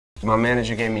My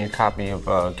manager gave me a copy of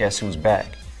Guess Who's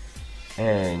Back,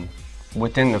 and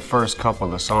within the first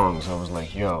couple of songs, I was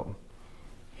like, yo,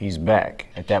 he's back.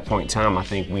 At that point in time, I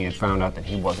think we had found out that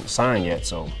he wasn't signed yet,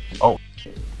 so, oh,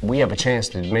 we have a chance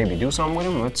to maybe do something with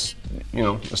him.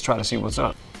 Let's try to see what's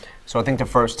up. So I think the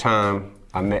first time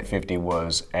I met 50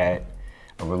 was at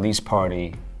a release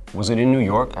party. Was it in New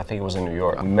York? I think it was in New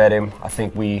York. I met him. I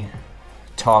think we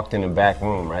talked in the back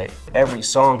room, right? Every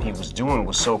song he was doing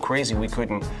was so crazy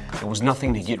there was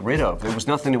nothing to get rid of. There was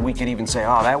nothing that we could even say,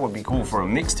 oh, that would be cool for a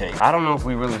mixtape. I don't know if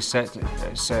we really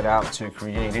set out to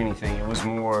create anything. It was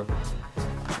more,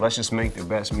 let's just make the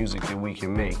best music that we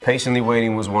can make. Patiently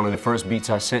Waiting was one of the first beats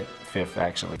I sent Fifth,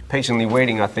 actually. Patiently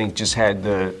Waiting, I think, just had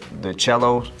the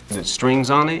cello, the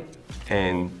strings on it,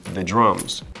 and the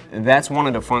drums. That's one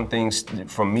of the fun things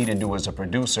for me to do as a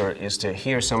producer, is to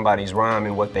hear somebody's rhyme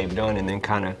and what they've done and then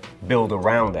kind of build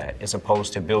around that, as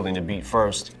opposed to building the beat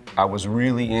first. I was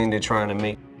really into trying to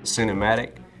make it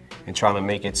cinematic and trying to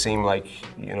make it seem like,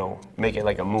 make it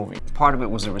like a movie. Part of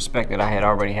it was the respect that I had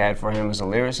already had for him as a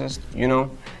lyricist,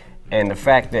 and the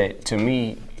fact that, to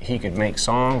me, he could make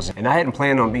songs. And I hadn't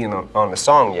planned on being on the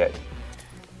song yet.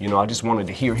 I just wanted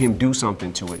to hear him do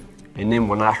something to it. And then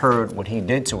when I heard what he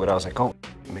did to it, I was like, oh,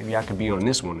 maybe I could be on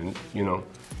this one,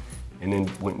 and then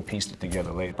went and pieced it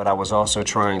together later. But I was also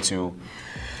trying to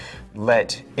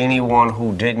let anyone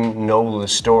who didn't know the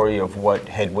story of what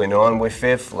had went on with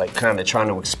Fifth, like kind of trying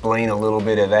to explain a little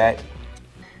bit of that.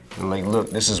 And like, look,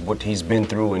 this is what he's been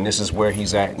through and this is where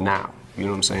he's at now. You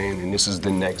know what I'm saying? And this is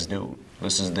the next dude.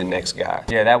 This is the next guy.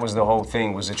 Yeah, that was the whole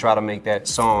thing, was to try to make that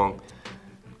song,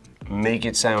 make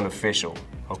it sound official.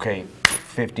 Okay,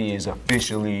 50 is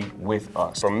officially with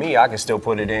us. For me, I can still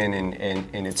put it in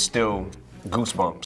and it's still goosebumps.